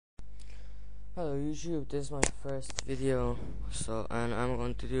Hello YouTube, this is my first video, and I'm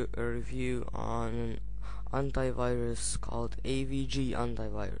going to do a review on an antivirus called AVG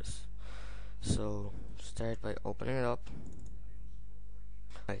AntiVirus. So start by opening it up.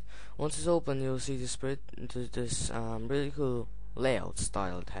 Right. Once it's open, you'll see this really cool layout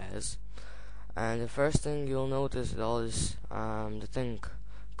style it has. And the first thing you'll notice is all this the thing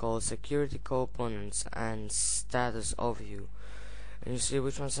called security components and status overview. And you see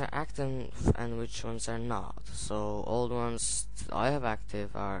which ones are active and which ones are not. So all the ones that I have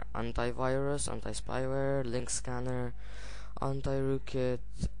active are antivirus, anti-spyware, link scanner, anti-rootkit,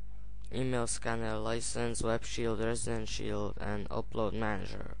 email scanner, license, web shield, resident shield, and upload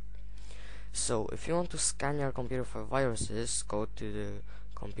manager. So if you want to scan your computer for viruses, go to the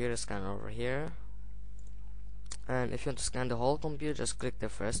computer scanner over here. And if you want to scan the whole computer, just click the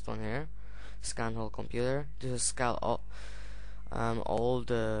first one here, scan whole computer. This will scan all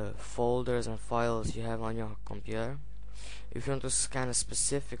the folders and files you have on your computer. If you want to scan a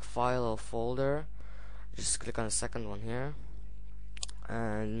specific file or folder, just click on the second one here.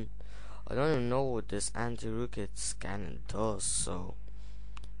 And I don't even know what this anti-rootkit scanning does, so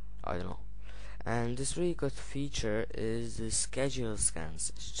I don't know. And this really good feature is the schedule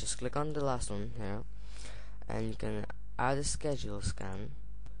scans. Just click on the last one here, and you can add a schedule scan.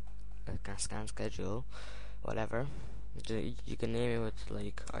 Can scan schedule, whatever. You can name it with,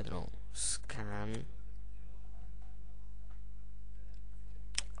 like, I don't know, scan,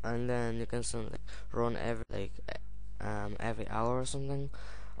 and then you can run every hour or something,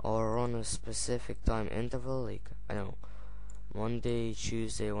 or run a specific time interval, like I don't know, Monday,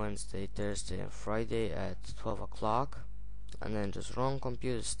 Tuesday, Wednesday, Thursday, and Friday at 12 o'clock, and then just run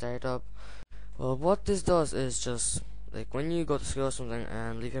computer startup. Well, what this does is just like when you go to school or something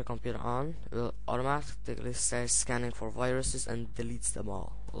and leave your computer on, it will automatically start scanning for viruses and deletes them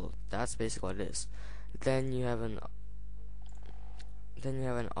all. Well, that's basically what it is. Then you have an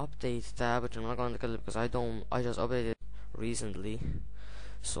update tab, which I'm not going to click because I just updated recently,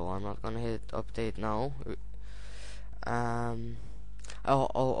 so I'm not gonna hit update now.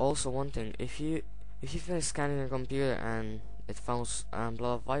 Also one thing, if you finish scanning your computer and it found a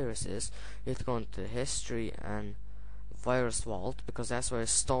lot of viruses, you have to go into history and virus vault, because that's where it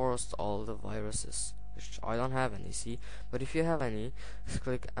stores all the viruses, which I don't have any, see. But if you have any, just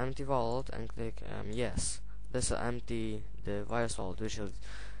click empty vault and click yes. This will empty the virus vault, which will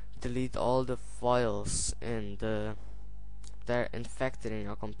delete all the files in they're infected in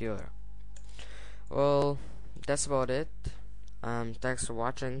your computer. Well, that's about it. Thanks for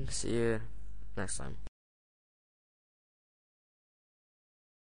watching. See you next time.